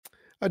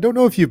I don't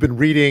know if you've been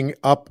reading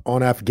up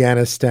on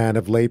Afghanistan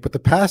of late, but the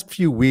past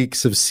few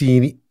weeks have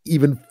seen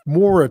even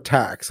more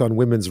attacks on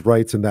women's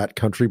rights in that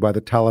country by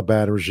the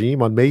Taliban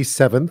regime. On May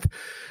 7th,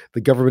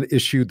 the government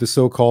issued the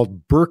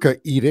so-called burqa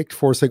edict,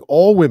 forcing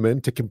all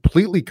women to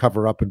completely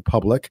cover up in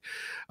public.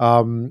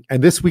 And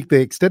this week,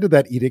 they extended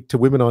that edict to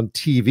women on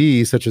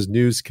TV, such as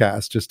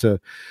newscasts, just to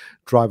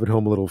drive it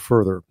home a little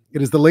further.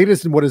 It is the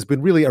latest in what has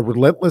been really a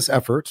relentless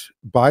effort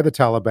by the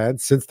Taliban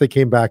since they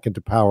came back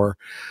into power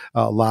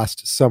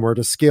last summer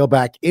to scale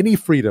back any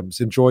freedoms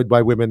enjoyed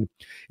by women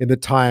in the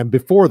time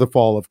before the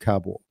fall of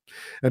Kabul.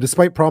 And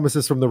despite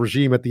promises from the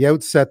regime at the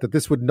outset that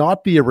this would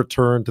not be a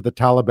return to the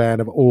Taliban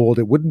of old,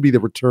 it wouldn't be the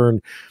return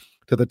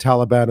to the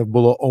Taliban of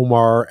Mullah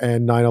Omar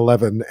and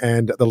 9/11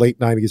 and the late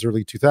 90s,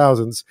 early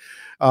 2000s,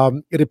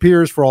 it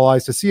appears for all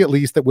eyes to see at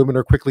least that women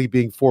are quickly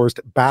being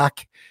forced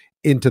back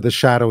into the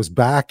shadows,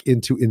 back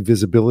into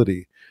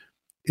invisibility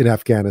in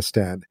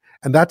Afghanistan.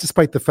 And that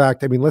despite the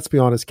fact, I mean, let's be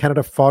honest,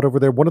 Canada fought over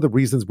there. One of the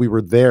reasons we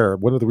were there,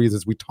 one of the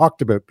reasons we talked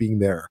about being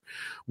there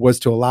was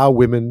to allow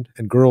women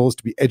and girls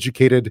to be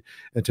educated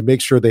and to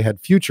make sure they had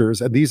futures.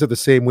 And these are the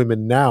same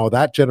women now,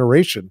 that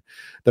generation,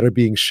 that are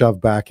being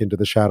shoved back into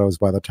the shadows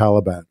by the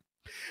Taliban.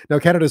 Now,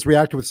 Canada's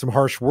reacted with some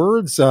harsh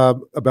words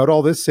about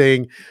all this,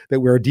 saying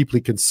that we are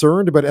deeply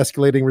concerned about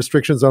escalating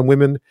restrictions on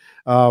women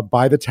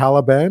by the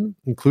Taliban,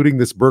 including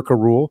this burqa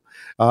rule,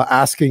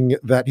 asking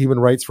that human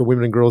rights for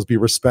women and girls be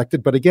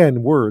respected. But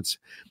again, words.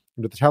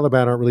 The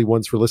Taliban aren't really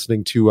ones for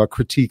listening to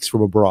critiques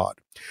from abroad.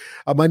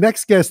 My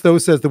next guest, though,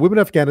 says the women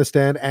of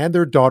Afghanistan and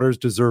their daughters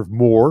deserve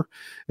more,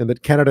 and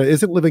that Canada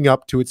isn't living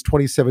up to its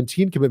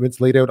 2017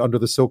 commitments laid out under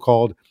the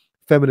so-called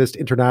Feminist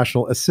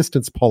International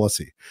Assistance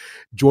Policy.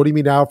 Joining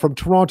me now from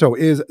Toronto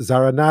is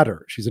Zahra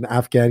Nader. She's an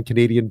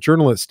Afghan-Canadian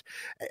journalist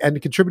and a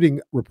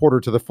contributing reporter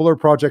to the Fuller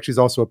Project. She's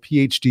also a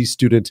Ph.D.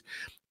 student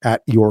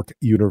at York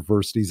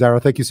University. Zahra,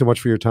 thank you so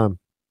much for your time.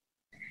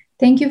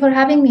 Thank you for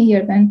having me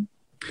here, Ben.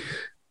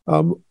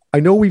 I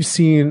know we've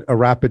seen a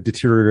rapid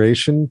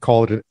deterioration,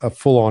 call it a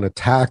full-on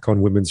attack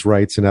on women's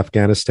rights in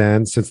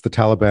Afghanistan since the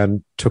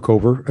Taliban took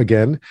over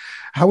again.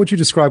 How would you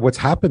describe what's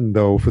happened,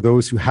 though, for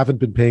those who haven't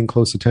been paying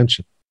close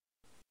attention?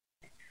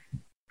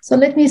 So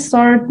let me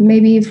start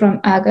maybe from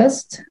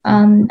August.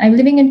 I'm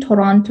living in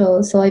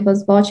Toronto, so I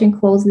was watching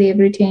closely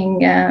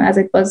everything as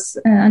it was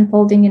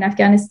unfolding in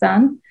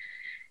Afghanistan.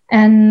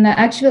 And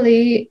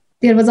actually,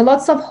 there was a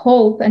lots of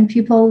hope, and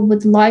people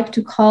would like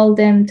to call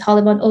them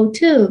Taliban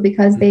 02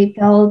 because they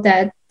felt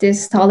that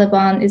this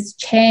Taliban is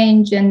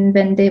changed. And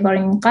when they were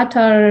in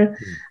Qatar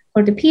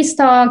for the peace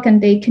talk,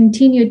 and they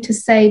continued to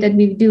say that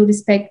we do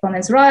respect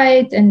women's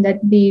rights and that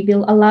we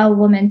will allow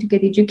women to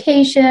get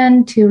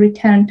education, to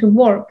return to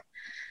work.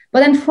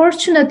 But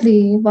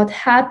unfortunately, what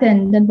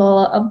happened,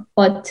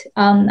 what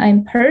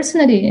I'm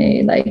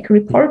personally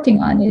reporting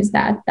on is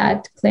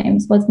that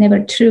claims was never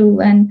true.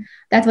 And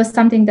that was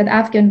something that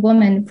Afghan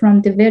women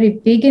from the very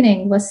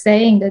beginning was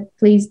saying, that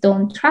please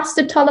don't trust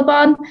the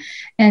Taliban,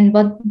 and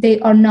but they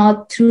are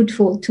not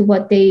truthful to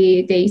what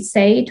they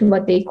say, to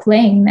what they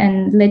claim,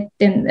 and let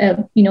them,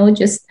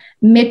 just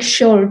make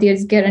sure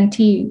there's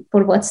guarantee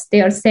for what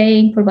they are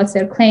saying, for what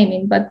they're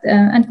claiming. But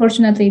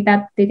unfortunately,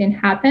 that didn't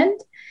happen.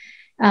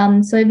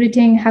 So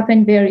everything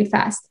happened very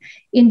fast.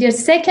 In their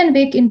second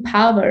week in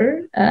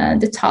power,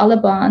 the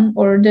Taliban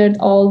ordered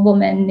all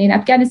women in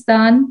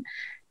Afghanistan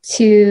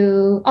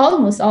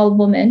almost all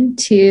women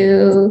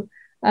to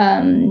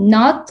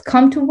not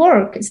come to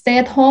work, stay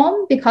at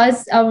home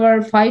because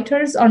our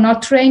fighters are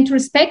not trained to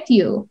respect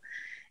you.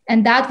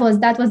 And that was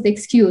the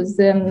excuse.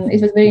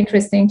 It was very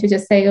interesting to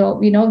just say,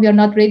 we are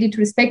not ready to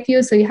respect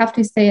you, so you have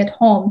to stay at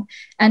home.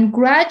 And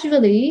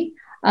gradually,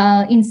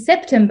 in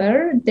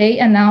September, they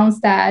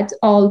announced that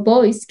all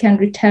boys can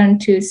return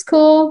to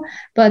school,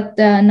 but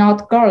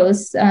not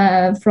girls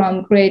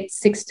from grade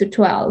 6 to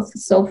 12.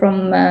 So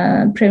from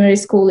primary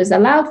school is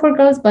allowed for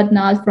girls, but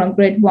not from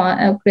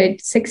grade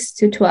 6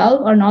 to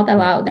 12 are not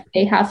allowed.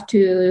 They have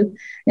to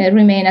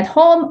remain at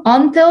home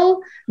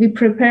until we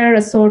prepare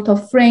a sort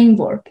of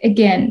framework.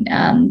 Again,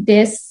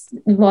 this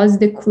was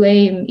the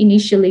claim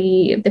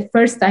initially, the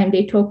first time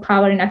they took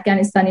power in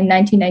Afghanistan in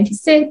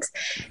 1996.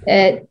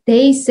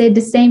 They said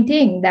the same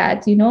thing,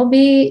 that,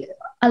 we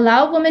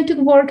allow women to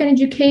work and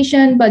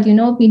education, but,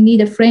 we need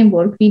a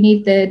framework. We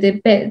need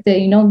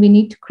we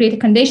need to create a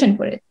condition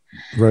for it.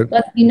 Right.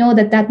 But we know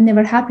that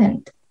never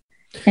happened.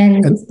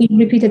 And it's been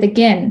repeated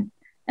again.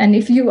 And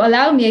if you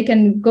allow me, I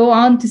can go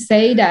on to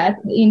say that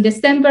in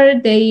December,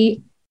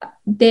 they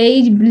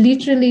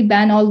literally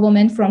ban all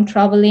women from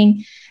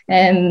traveling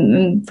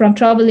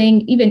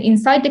even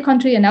inside the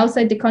country and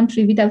outside the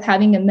country without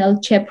having a male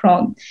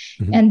chaperone.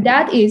 Mm-hmm. And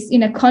that is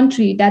in a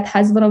country that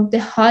has one of the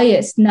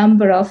highest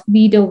number of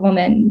widow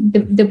women,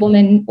 the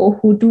women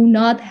who do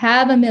not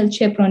have a male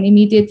chaperone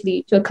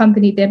immediately to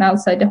accompany them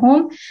outside the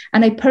home.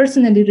 And I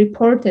personally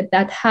reported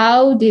that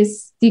how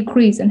this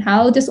decrease and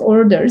how these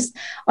orders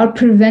are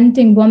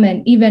preventing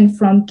women even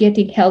from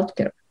getting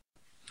healthcare.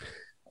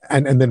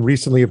 And then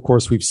recently, of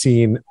course, we've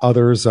seen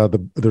others.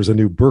 There's a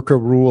new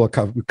burqa rule, a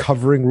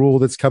covering rule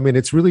that's come in.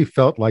 It's really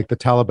felt like the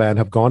Taliban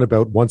have gone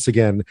about once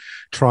again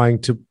trying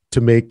to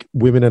make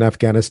women in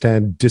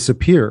Afghanistan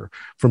disappear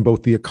from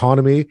both the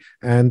economy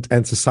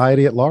and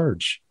society at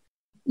large.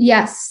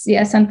 Yes.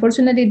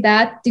 Unfortunately,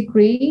 that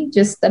decree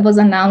just was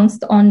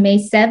announced on May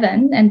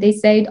 7, and they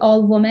said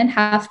all women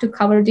have to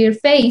cover their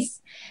face.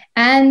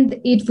 And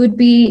it would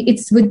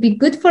be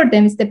good for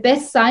them. It's the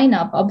best sign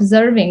of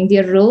observing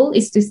their rule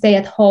is to stay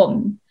at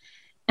home.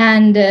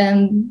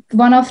 And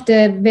one of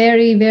the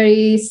very,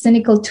 very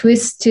cynical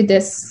twists to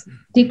this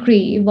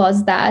decree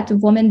was that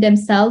women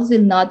themselves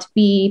will not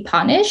be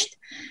punished,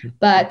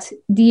 but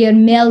their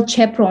male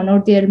chaperone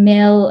or their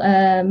male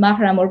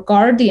mahram or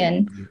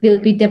guardian will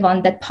be the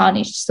one that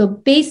punished. So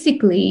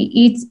basically,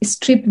 it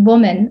stripped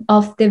women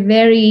of the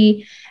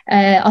very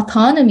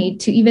autonomy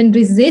to even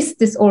resist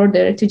this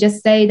order, to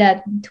just say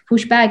that, to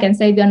push back and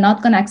say, we are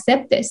not going to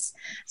accept this.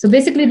 So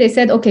basically they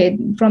said, okay,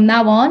 from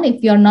now on,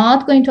 if you're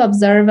not going to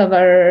observe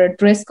our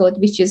dress code,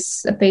 which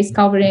is a face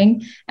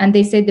covering, and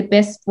they said the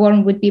best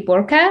form would be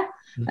burqa,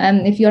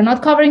 if you're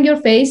not covering your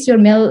face, your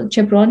male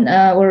chaperone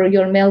or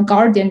your male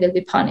guardian will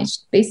be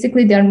punished.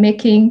 Basically, they're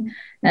making,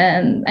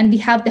 and we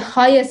have the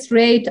highest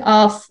rate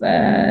of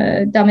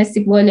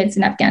domestic violence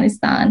in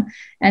Afghanistan.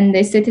 And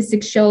the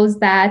statistics shows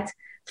that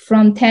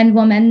from 10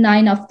 women,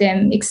 9 of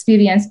them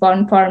experience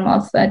one form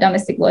of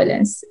domestic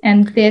violence.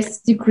 And this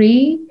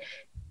decree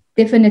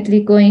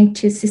definitely going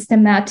to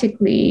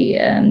systematically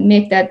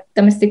make that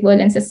domestic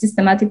violence a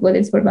systematic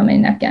violence for women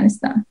in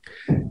Afghanistan.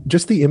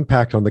 Just the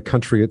impact on the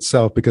country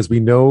itself, because we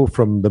know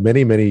from the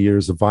many, many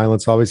years of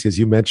violence, obviously, as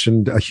you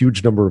mentioned, a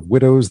huge number of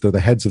widows, they're the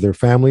heads of their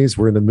families.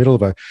 We're in the middle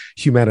of a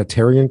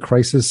humanitarian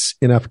crisis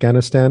in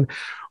Afghanistan.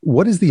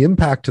 What is the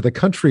impact to the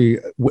country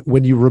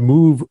when you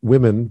remove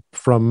women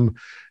from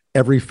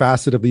every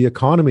facet of the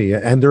economy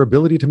and their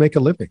ability to make a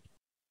living?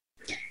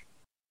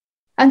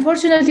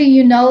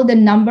 Unfortunately, the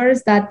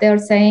numbers that they're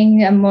saying,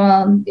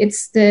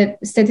 it's the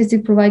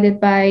statistic provided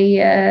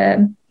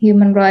by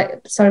Human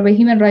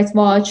Rights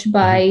Watch,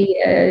 by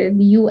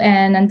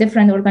UN and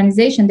different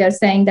organizations. They're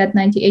saying that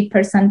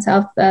 98%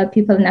 of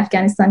people in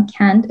Afghanistan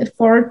can't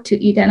afford to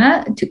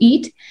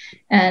eat,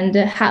 and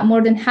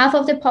more than half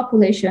of the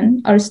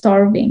population are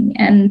starving.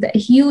 And a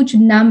huge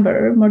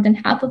number, more than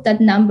half of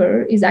that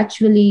number, is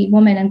actually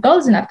women and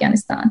girls in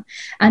Afghanistan.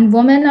 And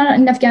women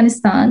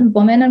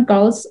and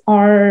girls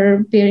are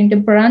bearing the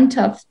brunt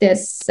of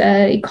this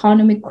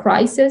economic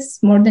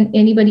crisis more than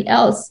anybody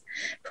else.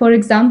 For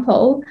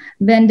example,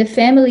 when the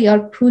family are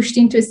pushed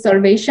into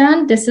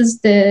starvation, this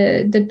is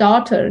the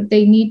daughter.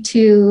 They need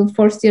to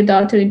force their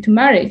daughter into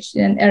marriage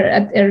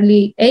at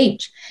early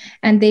age,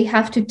 and they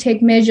have to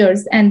take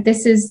measures. And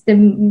this is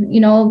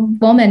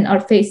women are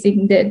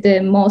facing the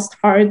most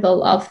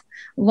horrible of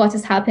what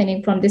is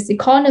happening from this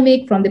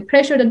economic, from the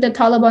pressure that the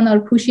Taliban are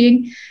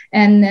pushing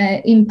and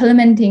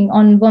implementing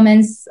on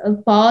women's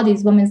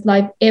bodies, women's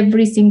life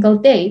every single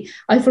day.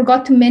 I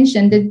forgot to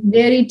mention that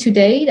very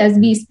today, as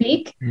we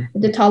speak,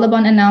 the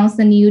Taliban announced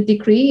a new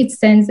decree. It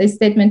sends a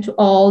statement to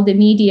all the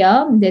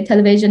media, the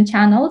television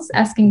channels,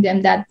 asking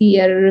them that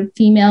their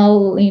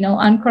female,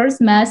 anchors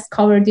must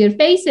cover their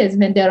faces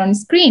when they're on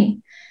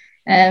screen.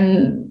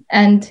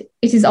 And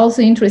it is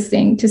also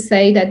interesting to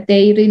say that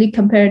they really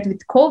compared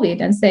with COVID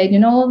and said,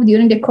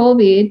 during the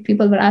COVID,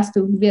 people were asked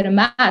to wear a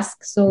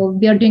mask. So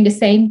we are doing the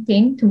same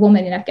thing to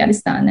women in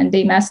Afghanistan, and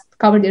they must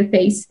cover their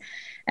face.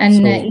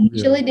 And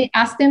initially they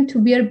asked them to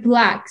wear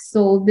black.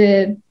 So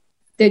your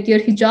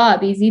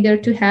hijab is either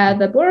to have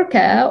a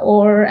burqa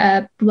or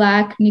a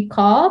black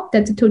niqab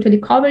that totally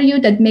cover you,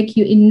 that make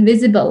you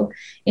invisible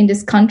in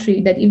this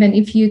country, that even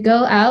if you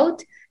go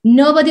out,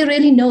 nobody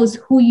really knows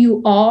who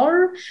you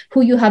are,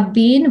 who you have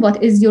been,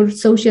 what is your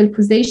social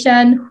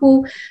position,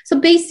 So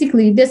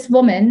basically this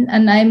woman,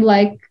 and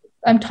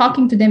I'm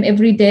talking to them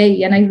every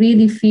day, and I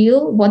really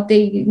feel what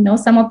they,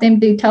 some of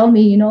them, they tell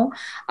me,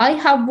 I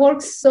have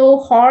worked so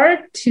hard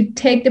to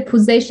take the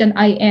position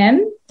I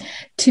am,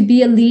 to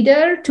be a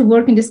leader, to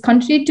work in this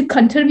country, to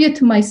contribute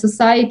to my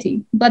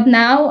society. But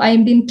now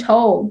I'm being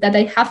told that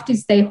I have to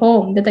stay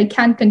home, that I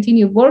can't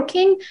continue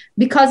working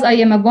because I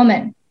am a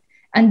woman.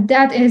 And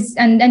that is,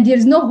 and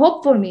there's no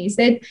hope for me. He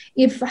said,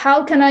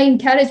 how can I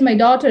encourage my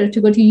daughter to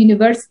go to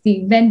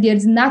university when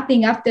there's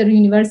nothing after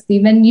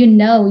university, when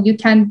you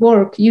can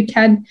work, you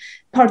can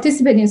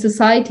participate in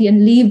society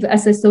and live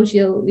as a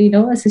social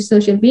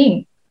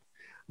being.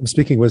 I'm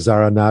speaking with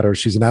Zahra Nader.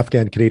 She's an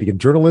Afghan-Canadian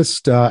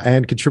journalist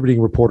and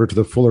contributing reporter to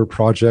the Fuller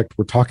Project.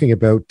 We're talking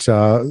about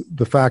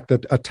the fact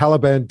that a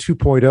Taliban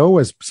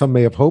 2.0, as some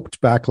may have hoped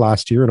back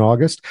last year in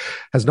August,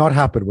 has not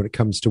happened when it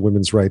comes to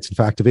women's rights. In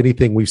fact, if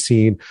anything, we've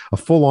seen a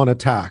full-on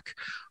attack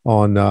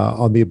on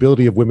the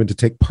ability of women to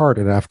take part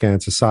in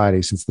Afghan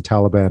society since the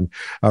Taliban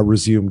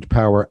resumed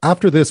power.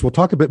 After this, we'll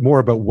talk a bit more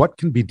about what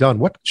can be done.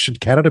 What should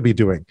Canada be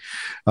doing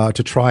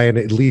to try and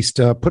at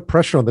least put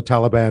pressure on the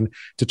Taliban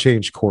to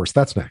change course?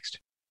 That's next.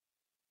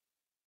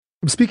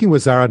 I'm speaking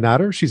with Zahra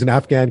Nader. She's an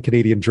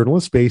Afghan-Canadian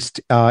journalist based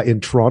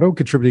in Toronto,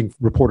 contributing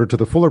reporter to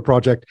the Fuller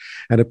Project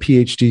and a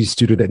Ph.D.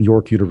 student at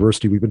York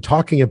University. We've been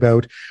talking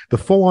about the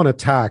full-on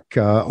attack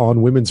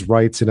on women's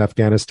rights in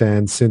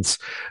Afghanistan since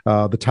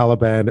the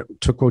Taliban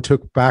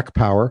took back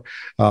power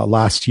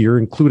last year,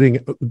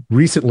 including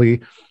recently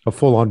a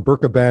full-on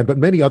burqa ban, but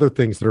many other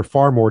things that are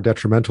far more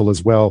detrimental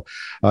as well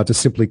to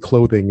simply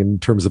clothing in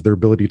terms of their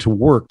ability to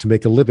work, to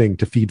make a living,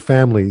 to feed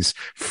families,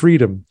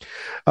 freedom.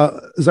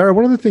 Zahra,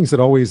 one of the things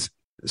that always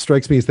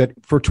strikes me is that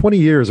for 20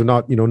 years, or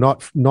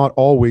not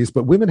always,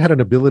 but women had an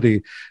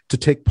ability to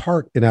take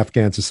part in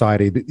Afghan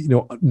society,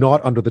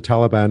 not under the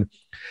Taliban.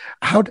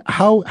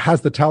 How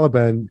has the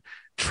Taliban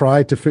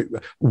tried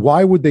to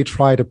why would they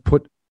try to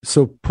put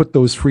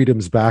those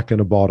freedoms back in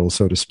a bottle,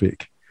 so to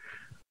speak?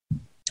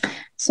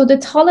 So the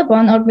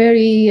Taliban are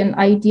very an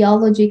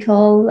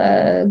ideological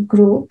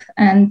group,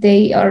 and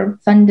they are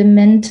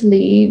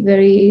fundamentally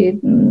very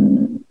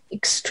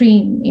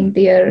extreme in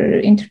their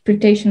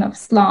interpretation of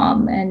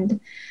Islam. And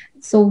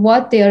so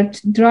what they are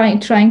trying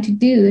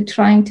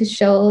to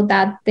show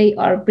that they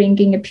are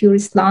bringing a pure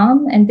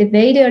Islam. And the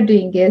way they are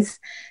doing is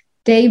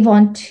they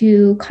want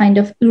to kind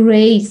of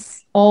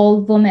erase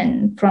all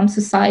women from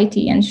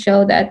society and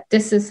show that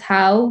this is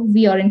how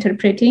we are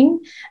interpreting.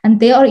 And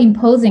they are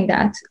imposing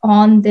that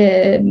on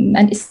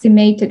an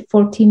estimated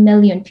 40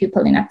 million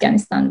people in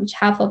Afghanistan, which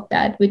half of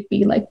that would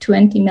be like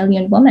 20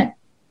 million women.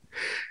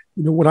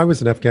 When I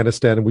was in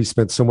Afghanistan, and we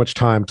spent so much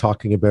time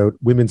talking about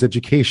women's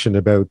education,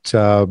 about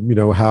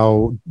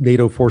how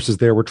NATO forces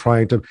there were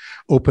trying to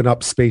open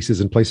up spaces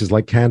in places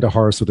like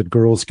Kandahar so that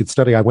girls could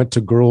study. I went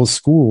to girls'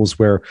 schools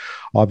where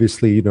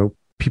obviously,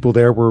 people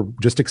there were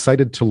just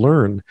excited to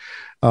learn.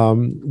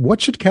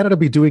 What should Canada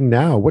be doing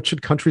now? What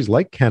should countries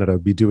like Canada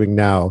be doing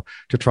now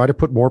to try to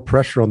put more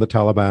pressure on the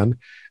Taliban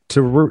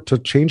to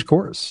change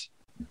course?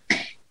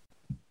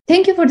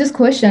 Thank you for this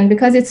question,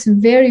 because it's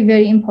very,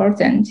 very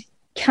important.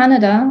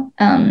 Canada,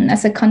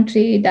 as a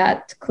country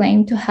that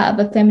claimed to have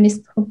a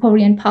feminist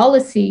foreign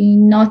policy,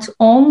 not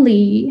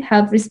only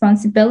have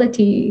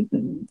responsibility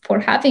for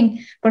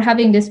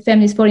having this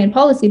feminist foreign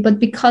policy, but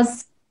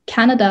because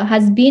Canada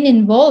has been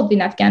involved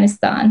in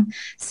Afghanistan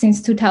since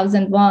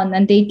 2001,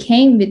 and they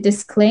came with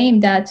this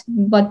claim that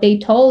what they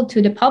told to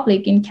the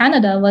public in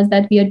Canada was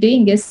that we are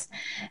doing this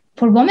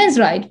for women's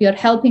rights. We are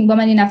helping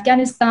women in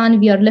Afghanistan.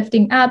 We are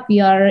lifting up.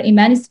 We are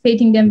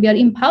emancipating them. We are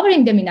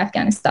empowering them in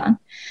Afghanistan.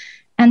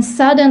 And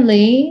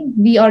suddenly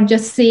we are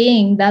just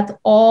saying that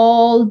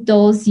all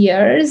those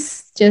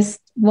years, just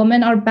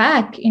women are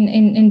back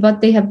in what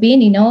they have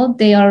been,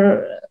 they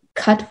are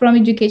cut from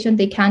education.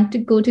 They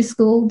can't go to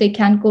school. They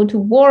can't go to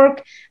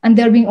work. And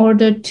they're being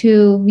ordered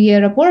to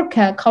wear a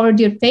burqa, cover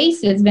their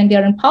faces when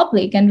they're in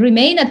public, and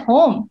remain at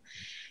home.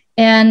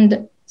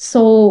 And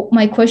so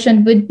my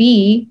question would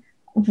be,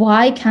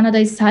 why Canada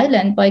is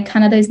silent? Why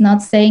Canada is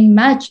not saying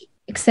much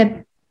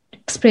except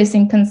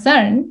expressing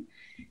concern?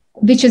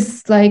 Which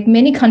is like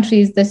many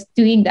countries that's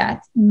doing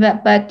that.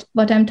 But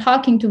what I'm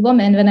talking to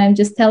women, when I'm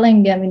just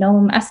telling them,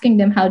 I'm asking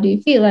them, how do you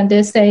feel? And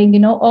they're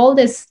saying, all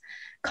these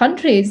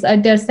countries,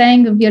 they're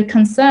saying we are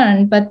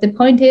concerned. But the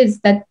point is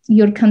that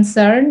your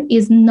concern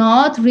is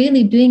not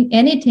really doing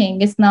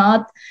anything. It's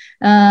not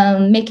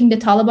making the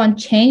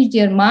Taliban change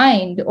their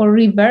mind or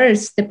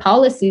reverse the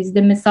policies,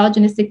 the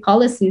misogynistic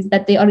policies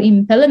that they are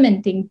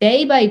implementing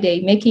day by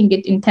day, making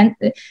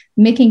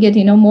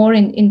it more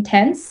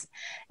intense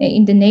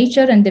in the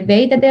nature and the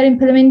way that they're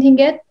implementing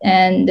it,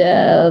 and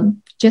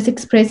just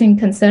expressing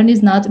concern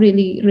is not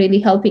really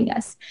helping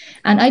us.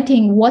 And I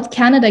think what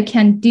Canada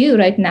can do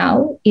right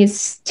now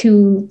is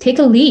to take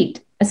a lead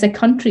as a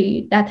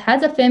country that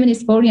has a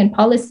feminist foreign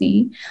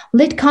policy.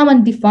 Let come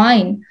and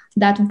define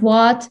that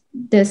what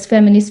this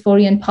feminist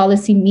foreign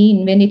policy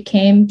mean when it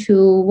came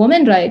to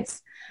women's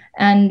rights.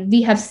 And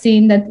we have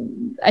seen that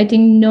I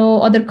think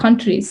no other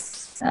countries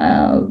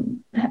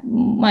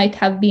might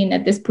have been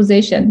at this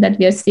position that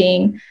we are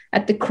seeing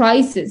at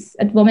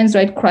women's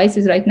rights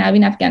crisis right now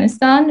in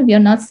Afghanistan. We are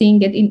not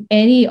seeing it in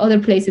any other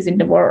places in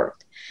the world.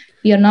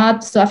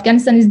 So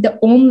Afghanistan is the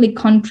only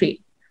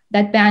country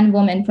that banned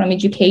women from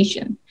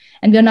education,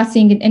 and we are not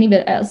seeing it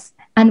anywhere else.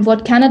 And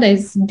what Canada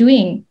is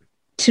doing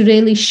to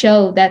really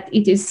show that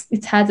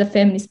it has a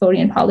feminist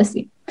foreign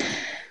policy.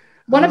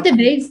 One of the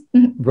ways...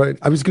 Right.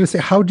 I was going to say,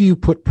 how do you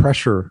put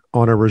pressure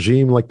on a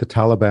regime like the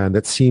Taliban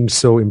that seems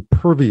so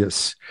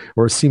impervious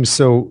or seems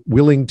so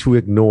willing to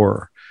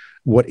ignore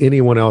what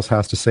anyone else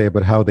has to say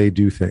about how they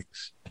do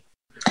things?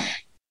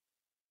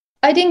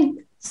 I think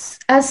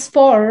as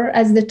far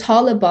as the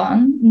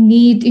Taliban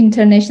need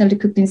international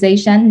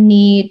recognition,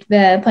 need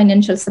the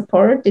financial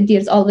support,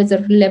 there's always a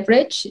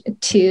leverage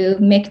to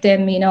make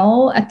them,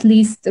 at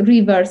least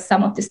reverse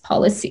some of these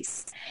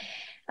policies.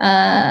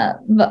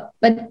 But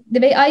the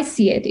way I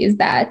see it is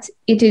that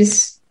it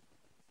is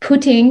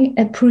putting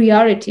a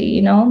priority,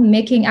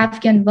 making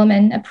Afghan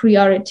women a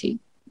priority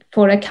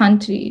for a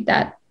country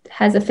that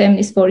has a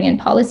feminist foreign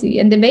policy.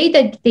 And the way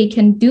that they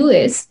can do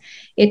is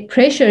it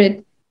pressure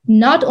it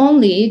not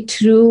only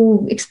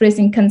through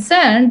expressing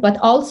concern, but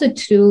also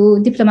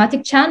through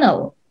diplomatic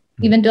channel.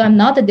 even though I'm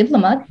not a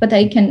diplomat, but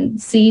I can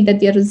see that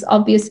there is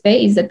obvious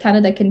ways that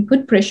Canada can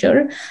put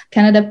pressure.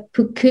 Canada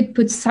could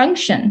put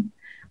sanction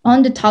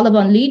on the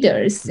Taliban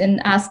leaders and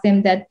ask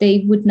them that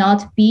they would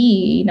not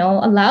be,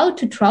 allowed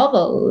to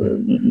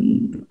travel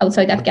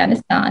outside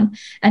Afghanistan,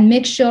 and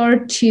make sure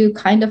to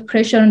kind of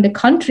pressure on the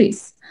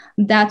countries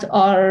that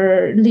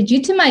are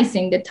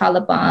legitimizing the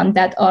Taliban,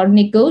 that are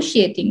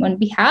negotiating on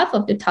behalf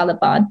of the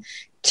Taliban,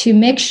 to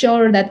make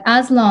sure that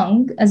as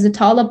long as the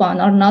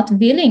Taliban are not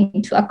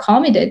willing to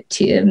accommodate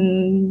to,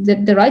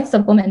 the rights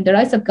of women, the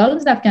rights of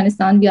girls in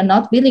Afghanistan, we are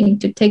not willing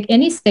to take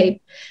any step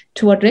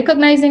toward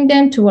recognizing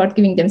them, toward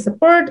giving them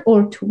support,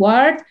 or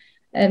toward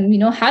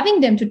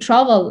having them to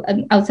travel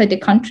outside the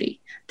country.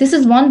 This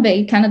is one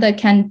way Canada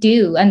can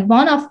do. And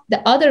one of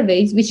the other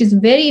ways, which is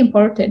very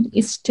important,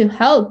 is to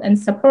help and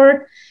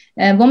support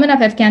women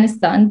of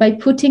Afghanistan by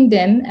putting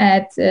them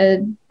at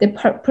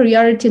the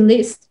priority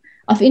list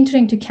of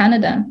entering to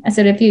Canada as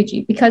a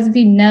refugee, because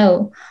we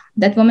know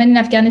that women in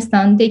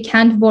Afghanistan, they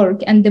can't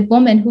work. And the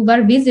women who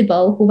were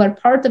visible, who were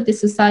part of the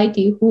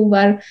society, who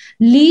were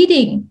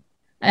leading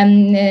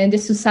the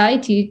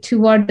society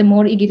toward the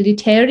more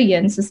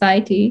egalitarian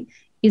society,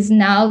 is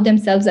now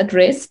themselves at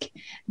risk.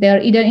 They are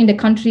either in the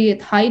country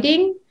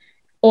hiding,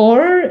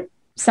 or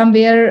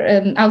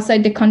somewhere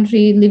outside the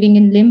country living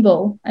in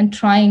limbo and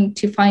trying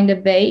to find a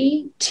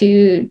way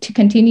to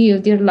continue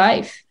their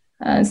life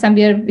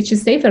somewhere which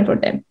is safer for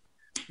them.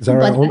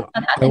 Zahra,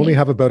 I only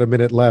have about a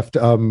minute left,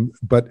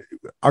 but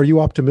are you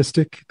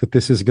optimistic that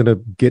this is going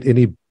to get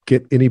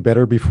any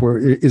better before?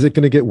 Is it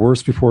going to get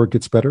worse before it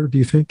gets better, do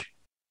you think?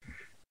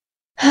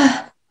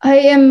 I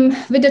am,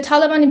 with the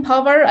Taliban in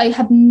power, I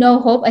have no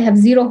hope. I have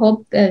zero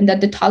hope that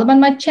the Taliban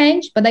might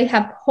change, but I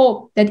have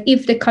hope that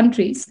if the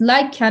countries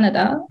like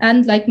Canada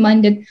and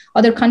like-minded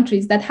other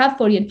countries that have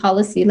foreign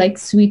policy, like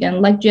Sweden,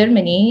 like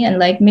Germany, and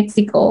like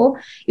Mexico,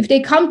 if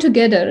they come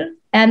together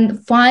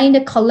and find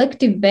a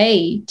collective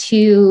way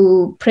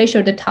to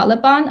pressure the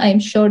Taliban, I am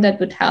sure that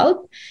would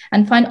help,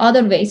 and find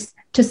other ways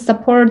to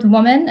support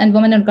women and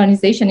women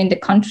organizations in the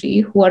country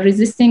who are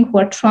resisting, who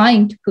are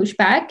trying to push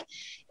back,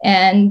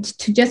 and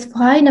to just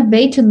find a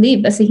way to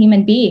live as a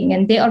human being.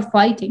 And they are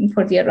fighting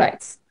for their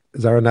rights.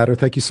 Zahra Nader,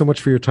 thank you so much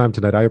for your time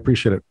tonight. I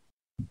appreciate it.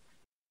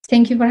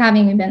 Thank you for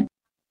having me, Ben.